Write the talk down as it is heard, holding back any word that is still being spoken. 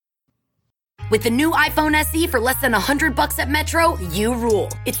With the new iPhone SE for less than $100 at Metro, you rule.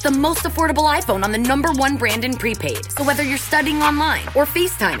 It's the most affordable iPhone on the #1 brand in prepaid. So whether you're studying online or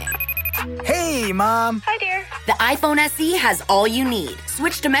FaceTiming. Hey, Mom. Hi, dear. The iPhone SE has all you need.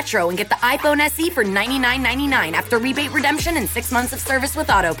 Switch to Metro and get the iPhone SE for $99.99 after rebate redemption and 6 months of service with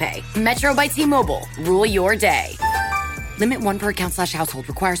AutoPay. Metro by T-Mobile. Rule your day. Limit 1 per account/household.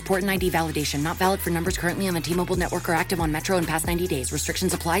 Requires port and ID validation. Not valid for numbers currently on the T-Mobile network or active on Metro in past 90 days.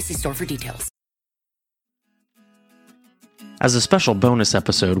 Restrictions apply. See store for details. As a special bonus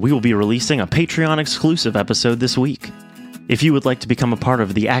episode, we will be releasing a Patreon-exclusive episode this week. If you would like to become a part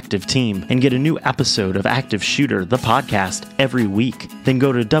of the Active team and get a new episode of Active Shooter, the podcast, every week, then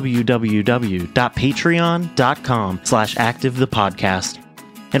go to www.patreon.com/activethepodcast.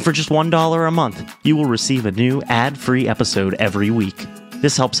 And for just $1 a month, you will receive a new ad-free episode every week.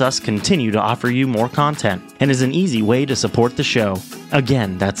 This helps us continue to offer you more content and is an easy way to support the show.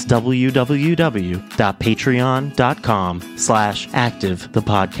 Again, that's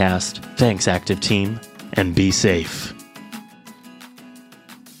www.patreon.com/activethepodcast. Thanks, Active Team, and be safe.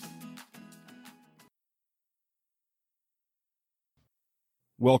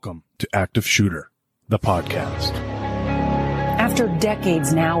 Welcome to Active Shooter, the podcast. After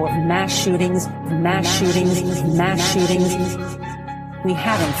decades now of mass shootings, we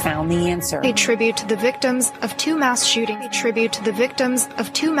haven't found the answer. A tribute to the victims of 2 mass shootings.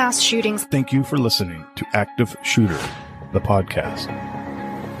 Thank you for listening to Active Shooter, the podcast.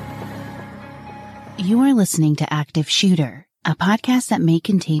 You are listening to Active Shooter, a podcast that may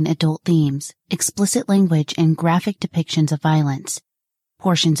contain adult themes, explicit language, and graphic depictions of violence.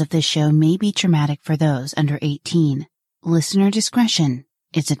 Portions of this show may be traumatic for those under 18. Listener discretion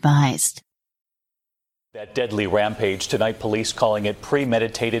is advised. That deadly rampage tonight, police calling it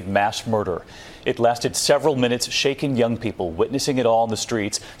premeditated mass murder. It lasted several minutes, shaking young people witnessing it all in the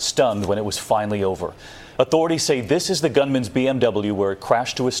streets, stunned when it was finally over. Authorities say this is the gunman's BMW where it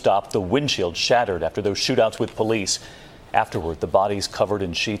crashed to a stop, the windshield shattered after those shootouts with police. Afterward, the bodies covered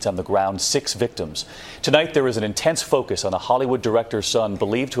in sheets on the ground, 6 victims. Tonight, there is an intense focus on a Hollywood director's son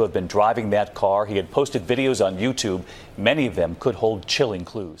believed to have been driving that car. He had posted videos on YouTube. Many of them could hold chilling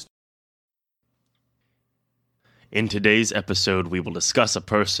clues. In today's episode, we will discuss a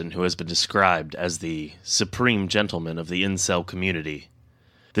person who has been described as the supreme gentleman of the incel community.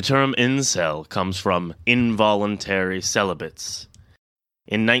 The term incel comes from involuntary celibates.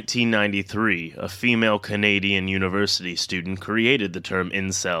 In 1993, a female Canadian university student created the term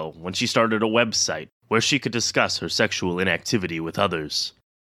incel when she started a website where she could discuss her sexual inactivity with others.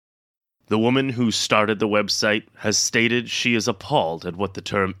 The woman who started the website has stated she is appalled at what the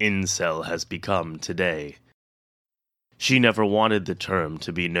term incel has become today. She never wanted the term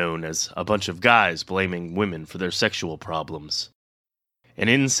to be known as a bunch of guys blaming women for their sexual problems. An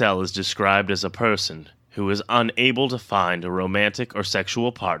incel is described as a person who is unable to find a romantic or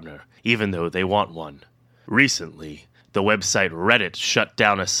sexual partner, even though they want one. Recently, the website Reddit shut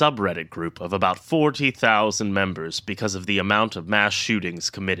down a subreddit group of about 40,000 members because of the amount of mass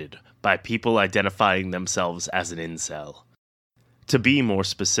shootings committed by people identifying themselves as an incel. To be more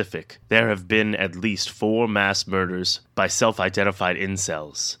specific, there have been at least 4 mass murders by self-identified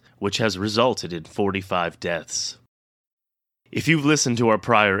incels, which has resulted in 45 deaths. If you've listened to our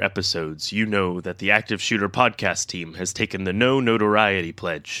prior episodes, you know that the Active Shooter podcast team has taken the no notoriety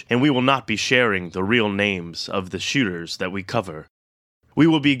pledge, and we will not be sharing the real names of the shooters that we cover. We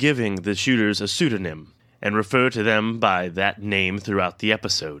will be giving the shooters a pseudonym, and refer to them by that name throughout the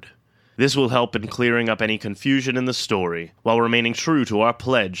episode. This will help in clearing up any confusion in the story, while remaining true to our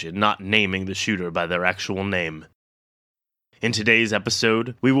pledge in not naming the shooter by their actual name. In today's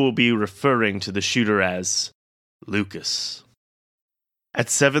episode, we will be referring to the shooter as Lucas. At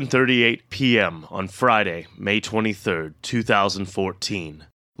 7:38 p.m. on Friday, May 23, 2014,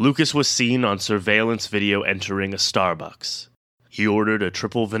 Lucas was seen on surveillance video entering a Starbucks. He ordered a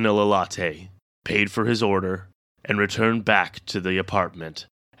triple vanilla latte, paid for his order, and returned back to the apartment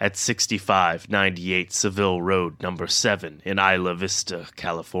at 6598 Seville Road, No. 7 in Isla, Vista,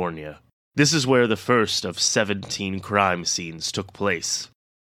 California. This is where the first of 17 crime scenes took place.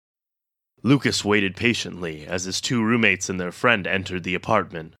 Lucas waited patiently as his 2 roommates and their friend entered the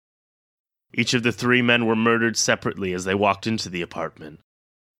apartment. Each of the 3 men were murdered separately as they walked into the apartment.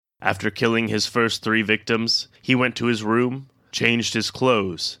 After killing his first 3 victims, he went to his room, changed his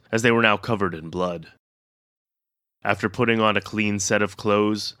clothes, as they were now covered in blood. After putting on a clean set of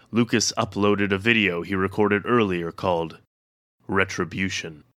clothes, Lucas uploaded a video he recorded earlier called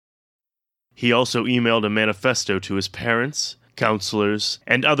Retribution. He also emailed a manifesto to his parents, counselors,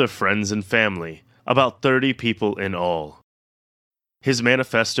 and other friends and family, about 30 people in all. His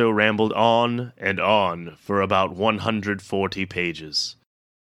manifesto rambled on and on for about 140 pages.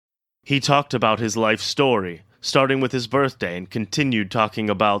 He talked about his life story, starting with his birthday, and continued talking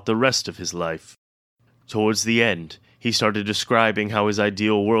about the rest of his life. Towards the end, he started describing how his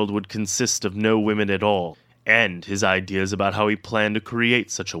ideal world would consist of no women at all, and his ideas about how he planned to create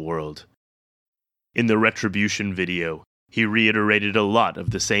such a world. In the Retribution video, he reiterated a lot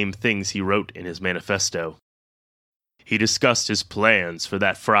of the same things he wrote in his manifesto. He discussed his plans for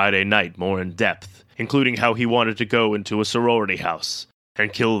that Friday night more in depth, including how he wanted to go into a sorority house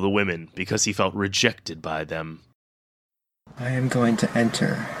and kill the women because he felt rejected by them. I am going to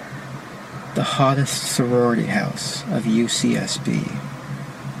enter the hottest sorority house of UCSB,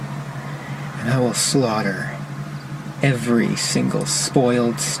 and I will slaughter every single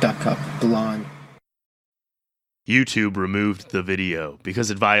spoiled, stuck-up blonde. YouTube removed the video because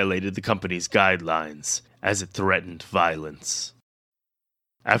it violated the company's guidelines, as it threatened violence.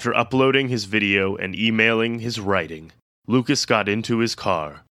 After uploading his video and emailing his writing, Lucas got into his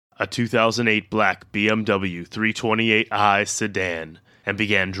car, a 2008 black BMW 328i sedan, and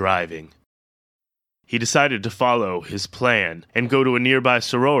began driving. He decided to follow his plan and go to a nearby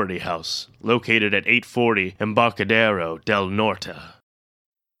sorority house located at 840 Embarcadero del Norte.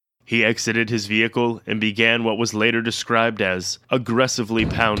 He exited his vehicle and began what was later described as aggressively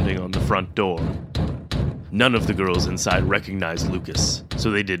pounding on the front door. None of the girls inside recognized Lucas, so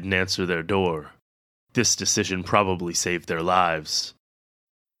they didn't answer their door. This decision probably saved their lives.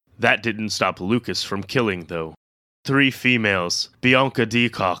 That didn't stop Lucas from killing, though. 3 females, Bianca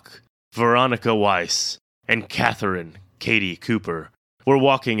Deacock, Veronica Weiss, and Catherine Katie Cooper, were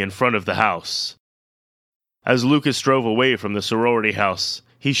walking in front of the house. As Lucas drove away from the sorority house,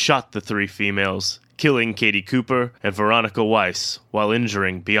 he shot the 3 females, killing Katie Cooper and Veronica Weiss while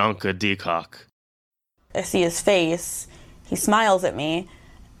injuring Bianca Deacock. I see his face, he smiles at me,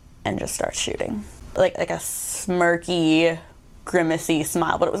 and just starts shooting. Like a smirky, grimacy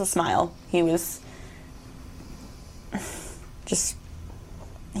smile, but it was a smile. He was just,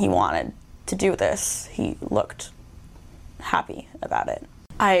 he wanted to do this. He looked happy about it.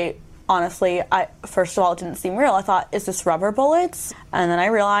 I honestly, first of all, it didn't seem real. I thought, is this rubber bullets? And then I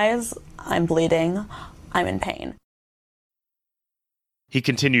realized I'm bleeding, I'm in pain. He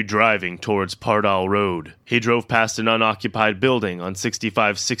continued driving towards Pardal Road. He drove past an unoccupied building on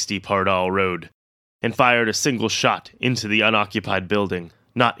 6560 Pardal Road and fired a single shot into the unoccupied building,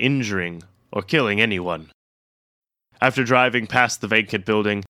 not injuring or killing anyone. After driving past the vacant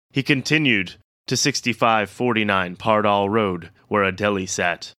building, he continued to 6549 Pardal Road, where a deli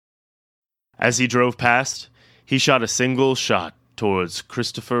sat. As he drove past, he shot a single shot towards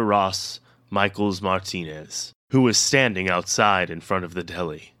Christopher Ross Michaels Martinez, who was standing outside in front of the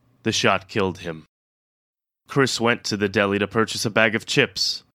deli. The shot killed him. Chris went to the deli to purchase a bag of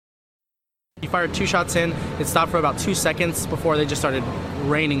chips. He fired 2 shots in. It stopped for about 2 seconds before they just started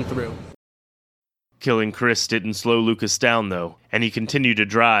raining through. Killing Chris didn't slow Lucas down, though, and he continued to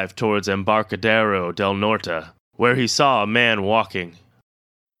drive towards Embarcadero del Norte, where he saw a man walking.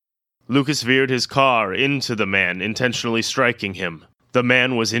 Lucas veered his car into the man, intentionally striking him. The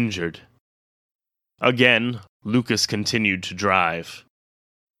man was injured. Again, Lucas continued to drive.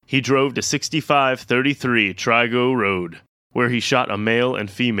 He drove to 6533 Trigo Road, where he shot a male and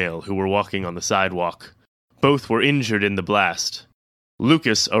female who were walking on the sidewalk. Both were injured in the blast.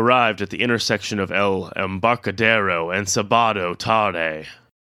 Lucas arrived at the intersection of El Embarcadero and Sabado Tarde.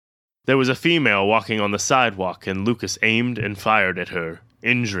 There was a female walking on the sidewalk, and Lucas aimed and fired at her,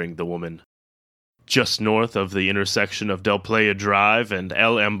 injuring the woman. Just north of the intersection of Del Playa Drive and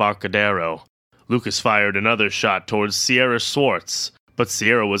El Embarcadero, Lucas fired another shot towards Sierra Swartz, but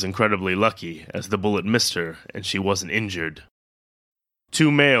Sierra was incredibly lucky, as the bullet missed her and she wasn't injured. 2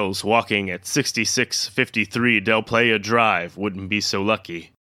 males walking at 6653 Del Playa Drive wouldn't be so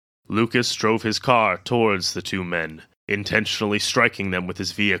lucky. Lucas drove his car towards the 2 men, intentionally striking them with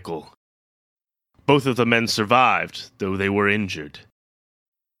his vehicle. Both of the men survived, though they were injured.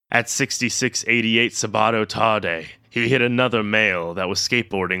 At 6688 Sabado Tarde, he hit another male that was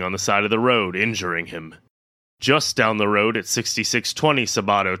skateboarding on the side of the road, injuring him. Just down the road at 6620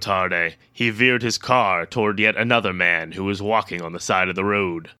 Sabado Tarde, he veered his car toward yet another man who was walking on the side of the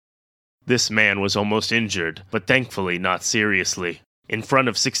road. This man was almost injured, but thankfully not seriously. In front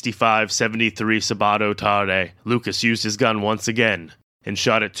of 6573 Sabado Tarde, Lucas used his gun once again and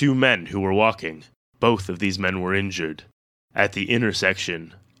shot at 2 men who were walking. Both of these men were injured. At the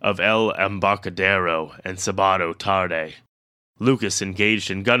intersection of El Embarcadero and Sabado Tarde, Lucas engaged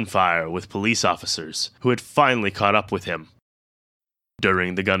in gunfire with police officers who had finally caught up with him.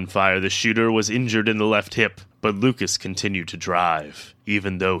 During the gunfire, the shooter was injured in the left hip, but Lucas continued to drive,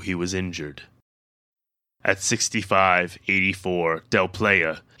 even though he was injured. At 6584 Del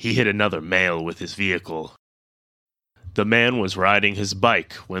Playa, he hit another male with his vehicle. The man was riding his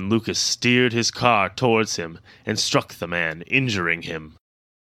bike when Lucas steered his car towards him and struck the man, injuring him.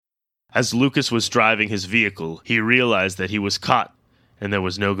 As Lucas was driving his vehicle, he realized that he was caught, and there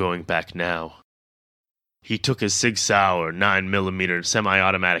was no going back now. He took his Sig Sauer 9mm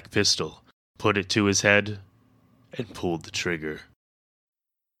semi-automatic pistol, put it to his head, and pulled the trigger.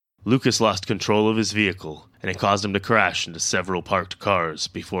 Lucas lost control of his vehicle, and it caused him to crash into several parked cars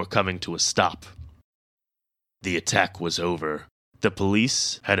before coming to a stop. The attack was over. The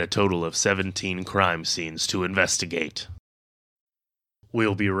police had a total of 17 crime scenes to investigate.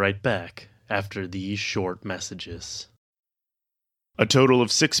 We'll be right back after these short messages. A total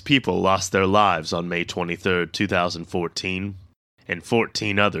of 6 people lost their lives on May 23, 2014, and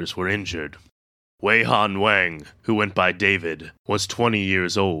 14 others were injured. Wei Han Wang, who went by David, was 20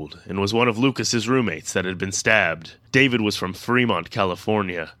 years old and was one of Lucas's roommates that had been stabbed. David was from Fremont,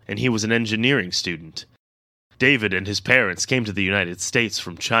 California, and he was an engineering student. David and his parents came to the United States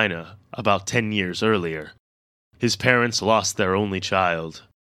from China about 10 years earlier. His parents lost their only child.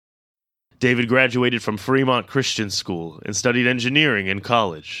 David graduated from Fremont Christian School and studied engineering in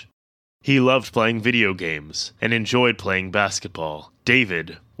college. He loved playing video games and enjoyed playing basketball.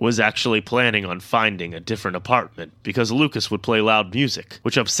 David was actually planning on finding a different apartment because Lucas would play loud music,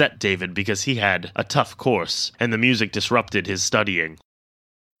 which upset David because he had a tough course and the music disrupted his studying.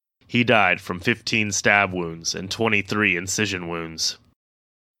 He died from 15 stab wounds and 23 incision wounds.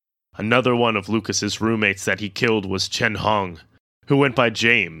 Another one of Lucas's roommates that he killed was Chen Hong, who went by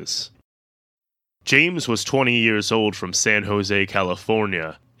James. James was 20 years old from San Jose,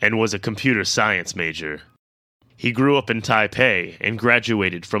 California, and was a computer science major. He grew up in Taipei and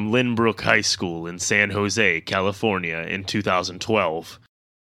graduated from Lynbrook High School in San Jose, California in 2012.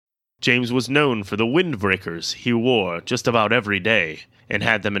 James was known for the windbreakers he wore just about every day and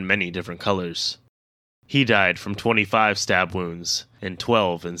had them in many different colors. He died from 25 stab wounds and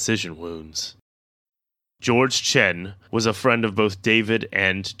 12 incision wounds. George Chen was a friend of both David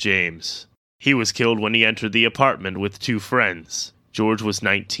and James. He was killed when he entered the apartment with 2 friends. George was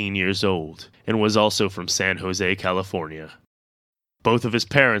 19 years old and was also from San Jose, California. Both of his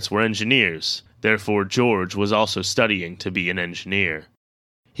parents were engineers, therefore George was also studying to be an engineer.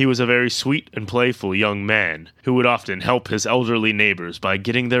 He was a very sweet and playful young man who would often help his elderly neighbors by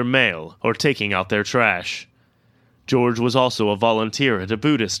getting their mail or taking out their trash. George was also a volunteer at a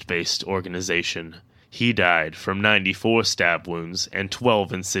Buddhist-based organization. He died from 94 stab wounds and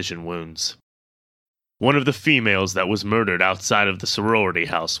 12 incision wounds. One of the females that was murdered outside of the sorority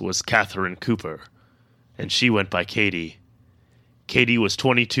house was Catherine Cooper, and she went by Katie. Katie was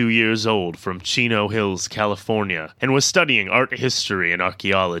 22 years old from Chino Hills, California, and was studying art history and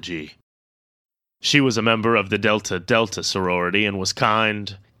archaeology. She was a member of the Delta Delta sorority and was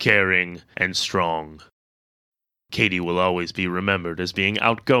kind, caring, and strong. Katie will always be remembered as being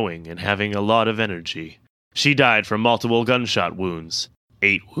outgoing and having a lot of energy. She died from multiple gunshot wounds,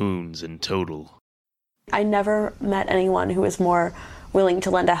 8 wounds in total. I never met anyone who was more willing to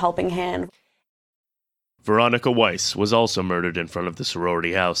lend a helping hand. Veronica Weiss was also murdered in front of the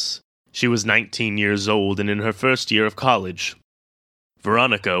sorority house. She was 19 years old and in her first year of college.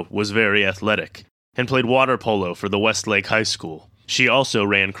 Veronica was very athletic and played water polo for the Westlake High School. She also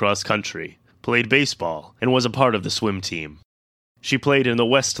ran cross country, played baseball, and was a part of the swim team. She played in the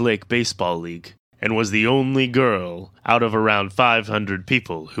Westlake Baseball League and was the only girl out of around 500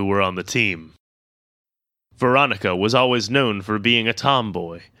 people who were on the team. Veronica was always known for being a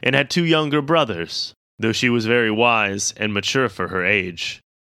tomboy and had 2 younger brothers, though she was very wise and mature for her age.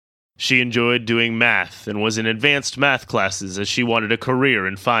 She enjoyed doing math and was in advanced math classes as she wanted a career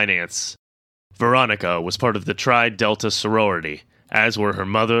in finance. Veronica was part of the Tri Delta sorority, as were her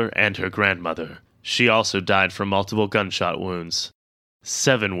mother and her grandmother. She also died from multiple gunshot wounds,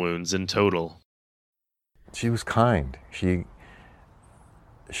 7 wounds in total. She was kind. She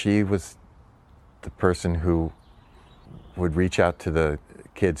was the person who would reach out to the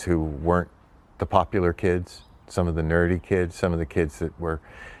kids who weren't the popular kids, some of the nerdy kids, some of the kids that were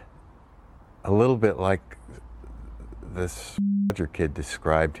a little bit like this kid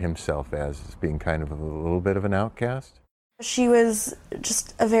described himself as being kind of a little bit of an outcast. She was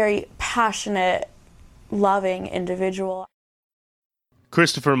just a very passionate, loving individual.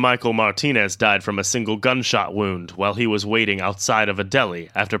 Christopher Michael Martinez died from a single gunshot wound while he was waiting outside of a deli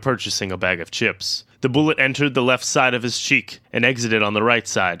after purchasing a bag of chips. The bullet entered the left side of his cheek and exited on the right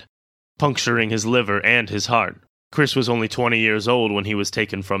side, puncturing his liver and his heart. Chris was only 20 years old when he was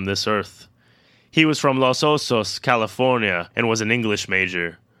taken from this earth. He was from Los Osos, California, and was an English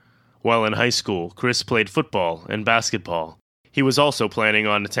major. While in high school, Chris played football and basketball. He was also planning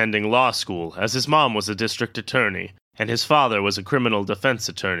on attending law school, as his mom was a district attorney, and his father was a criminal defense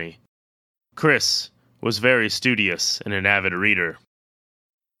attorney. Chris was very studious and an avid reader.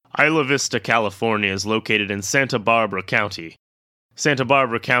 Isla Vista, California is located in Santa Barbara County. Santa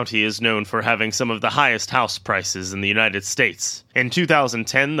Barbara County is known for having some of the highest house prices in the United States. In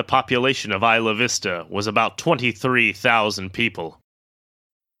 2010, the population of Isla Vista was about 23,000 people.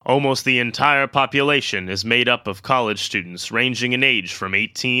 Almost the entire population is made up of college students ranging in age from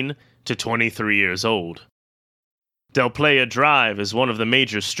 18 to 23 years old. Del Playa Drive is one of the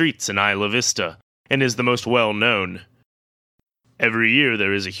major streets in Isla Vista and is the most well-known. Every year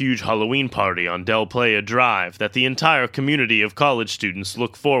there is a huge Halloween party on Del Playa Drive that the entire community of college students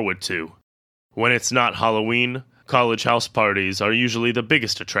look forward to. When it's not Halloween, college house parties are usually the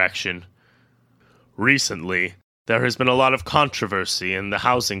biggest attraction. Recently, there has been a lot of controversy in the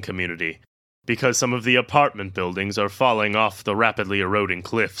housing community because some of the apartment buildings are falling off the rapidly eroding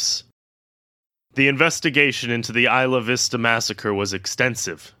cliffs. The investigation into the Isla Vista massacre was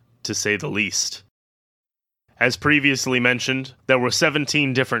extensive, to say the least. As previously mentioned, there were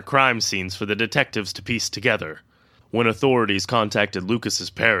 17 different crime scenes for the detectives to piece together. When authorities contacted Lucas's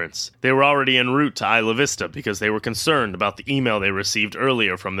parents, they were already en route to Isla Vista because they were concerned about the email they received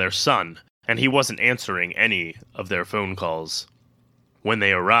earlier from their son, and he wasn't answering any of their phone calls. When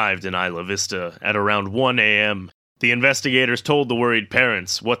they arrived in Isla Vista at around 1 a.m., the investigators told the worried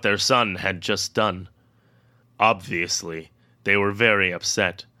parents what their son had just done. Obviously, they were very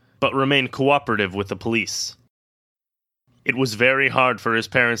upset, but remained cooperative with the police. It was very hard for his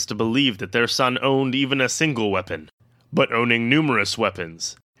parents to believe that their son owned even a single weapon, but owning numerous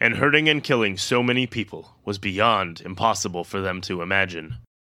weapons and hurting and killing so many people was beyond impossible for them to imagine.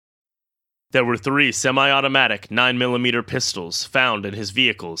 There were 3 semi-automatic 9mm pistols found in his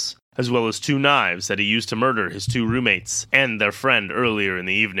vehicles, as well as 2 knives that he used to murder his 2 roommates and their friend earlier in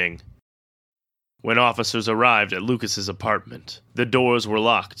the evening. When officers arrived at Lucas's apartment, the doors were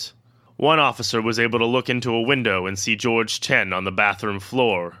locked. One officer was able to look into a window and see George Chen on the bathroom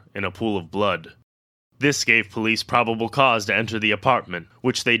floor in a pool of blood. This gave police probable cause to enter the apartment,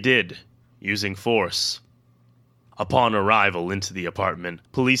 which they did, using force. Upon arrival into the apartment,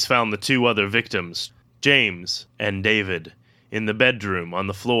 police found the 2 other victims, James and David, in the bedroom on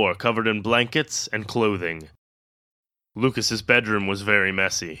the floor covered in blankets and clothing. Lucas's bedroom was very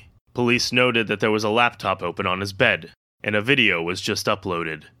messy. Police noted that there was a laptop open on his bed, and a video was just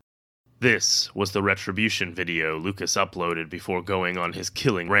uploaded. This was the retribution video Lucas uploaded before going on his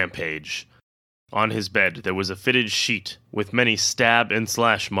killing rampage. On his bed there was a fitted sheet with many stab and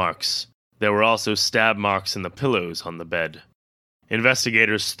slash marks. There were also stab marks in the pillows on the bed.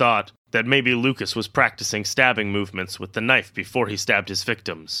 Investigators thought that maybe Lucas was practicing stabbing movements with the knife before he stabbed his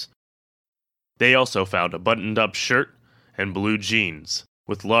victims. They also found a buttoned-up shirt and blue jeans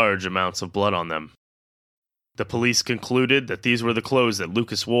with large amounts of blood on them. The police concluded that these were the clothes that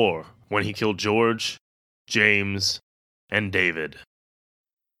Lucas wore when he killed George, James, and David.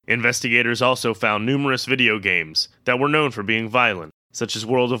 Investigators also found numerous video games that were known for being violent, such as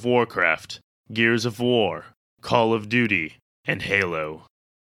World of Warcraft, Gears of War, Call of Duty, and Halo.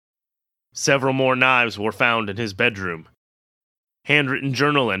 Several more knives were found in his bedroom. Handwritten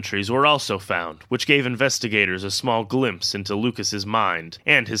journal entries were also found, which gave investigators a small glimpse into Lucas's mind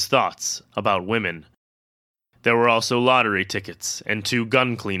and his thoughts about women. There were also lottery tickets and 2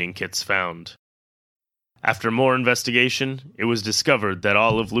 gun cleaning kits found. After more investigation, it was discovered that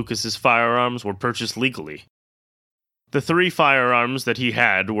all of Lucas's firearms were purchased legally. The 3 firearms that he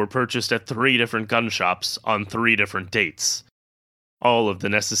had were purchased at 3 different gun shops on 3 different dates. All of the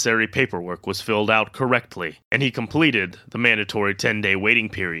necessary paperwork was filled out correctly, and he completed the mandatory 10-day waiting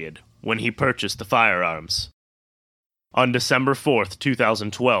period when he purchased the firearms. On December 4th,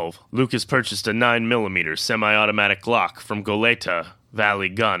 2012, Lucas purchased a 9mm semi-automatic Glock from Goleta Valley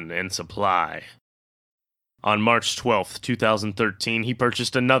Gun and Supply. On March 12th, 2013, he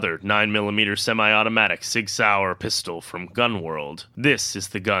purchased another 9mm semi-automatic Sig Sauer pistol from Gun World. This is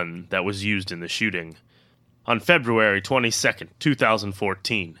the gun that was used in the shooting. On February 22nd,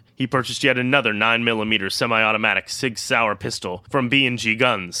 2014, he purchased yet another 9mm semi-automatic Sig Sauer pistol from B&G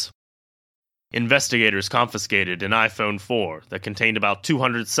Guns. Investigators confiscated an iPhone 4 that contained about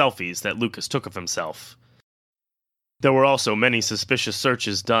 200 selfies that Lucas took of himself. There were also many suspicious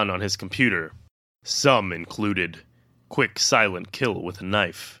searches done on his computer. Some included quick silent kill with a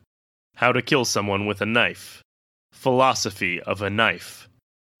knife, how to kill someone with a knife, philosophy of a knife,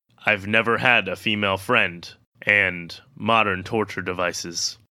 I've never had a female friend, and modern torture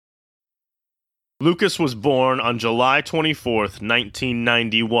devices. Lucas was born on July 24,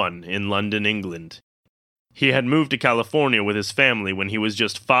 1991, in London, England. He had moved to California with his family when he was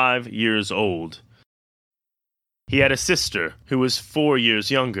just 5 years old. He had a sister who was 4 years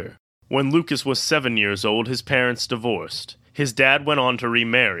younger. When Lucas was 7 years old, his parents divorced. His dad went on to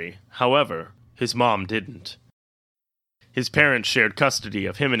remarry. However, his mom didn't. His parents shared custody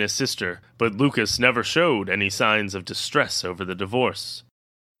of him and his sister, but Lucas never showed any signs of distress over the divorce.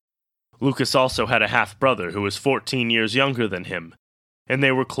 Lucas also had a half-brother who was 14 years younger than him, and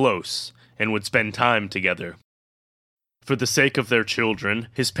they were close and would spend time together. For the sake of their children,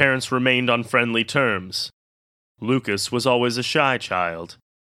 his parents remained on friendly terms. Lucas was always a shy child,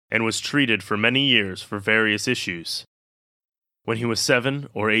 and was treated for many years for various issues. When he was 7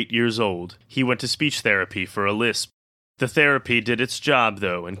 or 8 years old, he went to speech therapy for a lisp. The therapy did its job,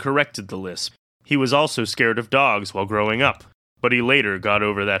 though, and corrected the lisp. He was also scared of dogs while growing up, but he later got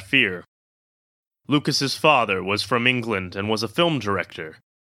over that fear. Lucas's father was from England and was a film director.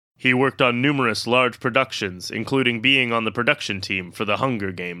 He worked on numerous large productions, including being on the production team for the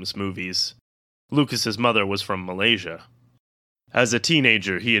Hunger Games movies. Lucas's mother was from Malaysia. As a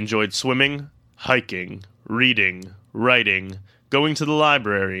teenager, he enjoyed swimming, hiking, reading, writing, going to the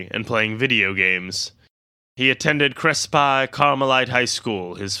library, and playing video games. He attended Crespi Carmelite High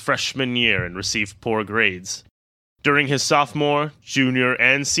School his freshman year and received poor grades. During his sophomore, junior,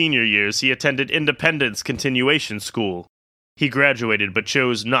 and senior years, he attended Independence Continuation School. He graduated but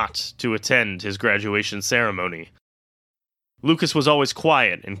chose not to attend his graduation ceremony. Lucas was always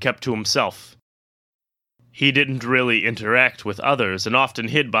quiet and kept to himself. He didn't really interact with others and often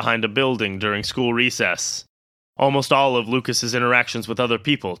hid behind a building during school recess. Almost all of Lucas's interactions with other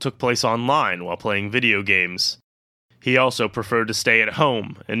people took place online while playing video games. He also preferred to stay at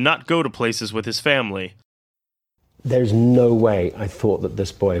home and not go to places with his family. There's no way I thought that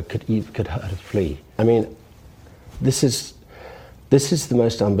this boy could hurt a flea. I mean, this is the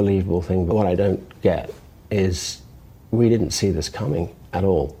most unbelievable thing, but what I don't get is we didn't see this coming at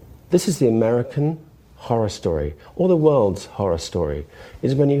all. This is the American horror story, or the world's horror story,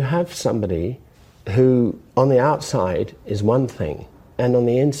 is when you have somebody who on the outside is one thing and on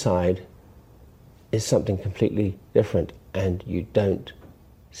the inside is something completely different, and you don't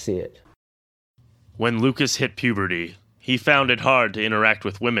see it. When Lucas hit puberty, he found it hard to interact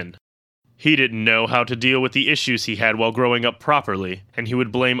with women. He didn't know how to deal with the issues he had while growing up properly, and he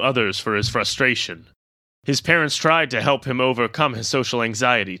would blame others for his frustration. His parents tried to help him overcome his social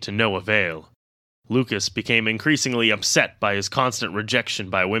anxiety to no avail. Lucas became increasingly upset by his constant rejection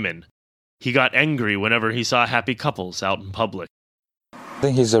by women. He got angry whenever he saw happy couples out in public. I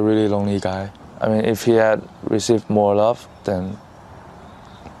think he's a really lonely guy. I mean, if he had received more love, then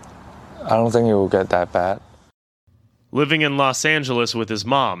I don't think it will get that bad. Living in Los Angeles with his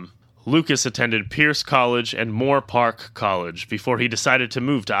mom, Lucas attended Pierce College and Moore Park College before he decided to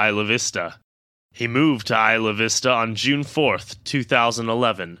move to Isla Vista. He moved to Isla Vista on June 4th,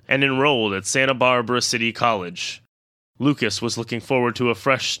 2011, and enrolled at Santa Barbara City College. Lucas was looking forward to a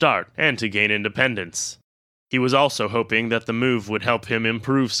fresh start and to gain independence. He was also hoping that the move would help him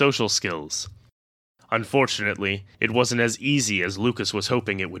improve social skills. Unfortunately, it wasn't as easy as Lucas was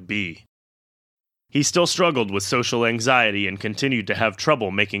hoping it would be. He still struggled with social anxiety and continued to have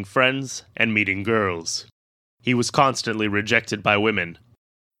trouble making friends and meeting girls. He was constantly rejected by women.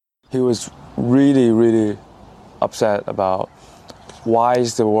 He was really, really upset about why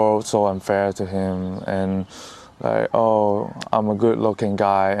is the world so unfair to him, and like, oh, I'm a good-looking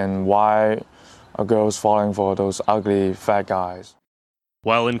guy, and why are girls falling for those ugly fat guys?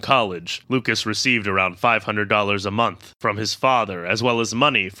 While in college, Lucas received around $500 a month from his father, as well as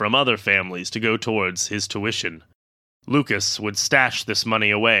money from other families to go towards his tuition. Lucas would stash this money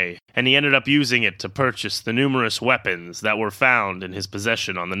away, and he ended up using it to purchase the numerous weapons that were found in his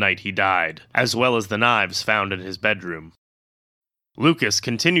possession on the night he died, as well as the knives found in his bedroom. Lucas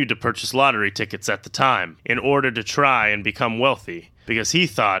continued to purchase lottery tickets at the time in order to try and become wealthy, because he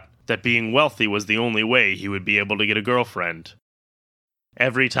thought that being wealthy was the only way he would be able to get a girlfriend.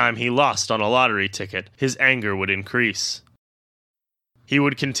 Every time he lost on a lottery ticket, his anger would increase. He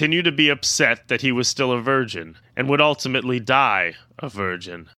would continue to be upset that he was still a virgin, and would ultimately die a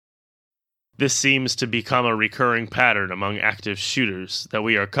virgin. This seems to become a recurring pattern among active shooters that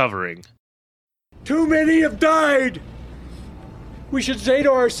we are covering. Too many have died! We should say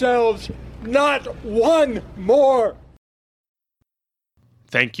to ourselves, not one more!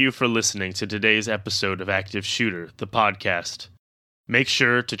 Thank you for listening to today's episode of Active Shooter, the podcast. Make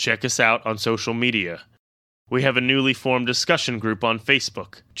sure to check us out on social media. We have a newly formed discussion group on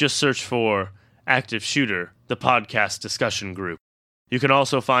Facebook. Just search for Active Shooter, the podcast discussion group. You can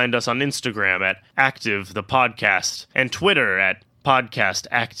also find us on Instagram at Active the Podcast and Twitter at Podcast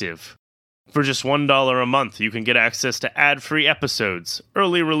Active. For just $1 a month, you can get access to ad-free episodes,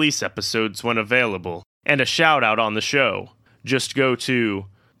 early release episodes when available, and a shout-out on the show. Just go to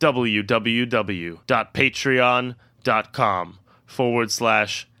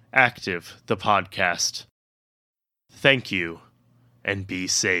www.patreon.com/Active the Podcast. Thank you, and be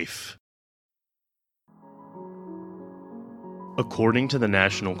safe. According to the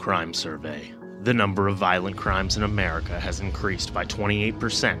National Crime Survey, the number of violent crimes in America has increased by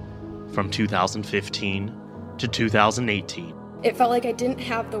 28% from 2015 to 2018. It felt like I didn't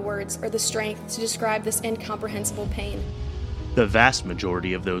have the words or the strength to describe this incomprehensible pain. The vast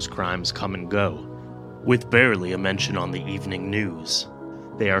majority of those crimes come and go, with barely a mention on the evening news.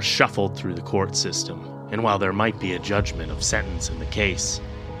 They are shuffled through the court system, and while there might be a judgment of sentence in the case,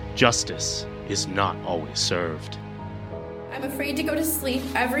 justice is not always served. I'm afraid to go to sleep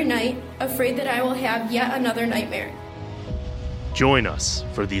every night, afraid that I will have yet another nightmare. Join us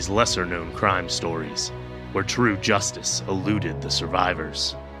for these lesser-known crime stories, where true justice eluded the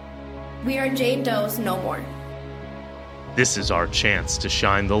survivors. We are Jane Doe's no more. This is our chance to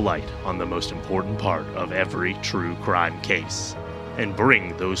shine the light on the most important part of every true crime case, and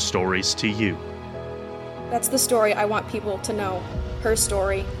bring those stories to you. That's the story I want people to know. Her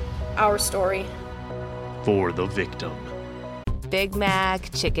story, our story. For the victim. Big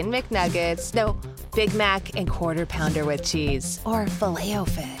Mac, Chicken McNuggets, no, Big Mac and Quarter Pounder with cheese, or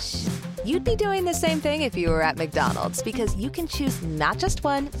Filet-O-Fish. You'd be doing the same thing if you were at McDonald's, because you can choose not just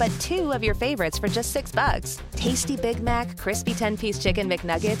one, but two of your favorites for just $6. Tasty Big Mac, crispy 10-piece Chicken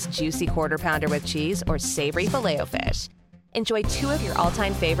McNuggets, juicy Quarter Pounder with cheese, or savory Filet-O-Fish. Enjoy two of your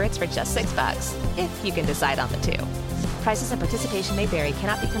all-time favorites for just $6, if you can decide on the two. Prices and participation may vary,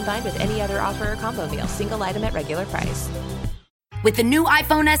 cannot be combined with any other offer or combo meal, single item at regular price. With the new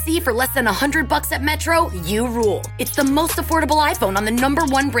iPhone SE for less than $100 at Metro, you rule. It's the most affordable iPhone on the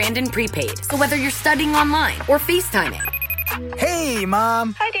 #1 brand in prepaid. So whether you're studying online or FaceTiming. Hey,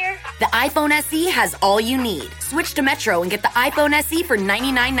 Mom. Hi, dear. The iPhone SE has all you need. Switch to Metro and get the iPhone SE for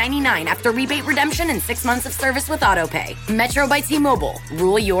 $99.99 after rebate redemption and 6 months of service with AutoPay. Metro by T-Mobile.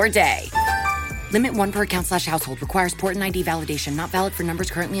 Rule your day. Limit 1 per account/household. Requires port and ID validation. Not valid for numbers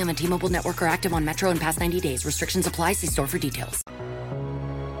currently on the T-Mobile network or active on Metro in past 90 days. Restrictions apply. See store for details.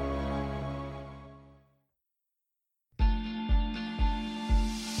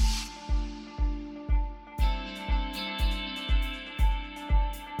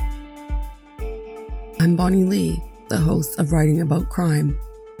 I'm Bonnie Lee, the host of Writing About Crime,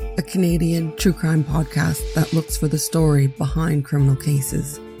 a Canadian true crime podcast that looks for the story behind criminal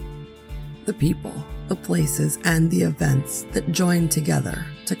cases. The people, the places, and the events that join together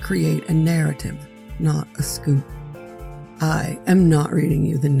to create a narrative, not a scoop. I am not reading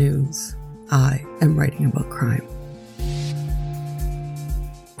you the news. I am writing about crime.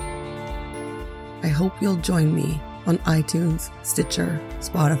 I hope you'll join me on iTunes, Stitcher,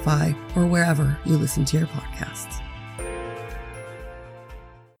 Spotify, or wherever you listen to your podcasts.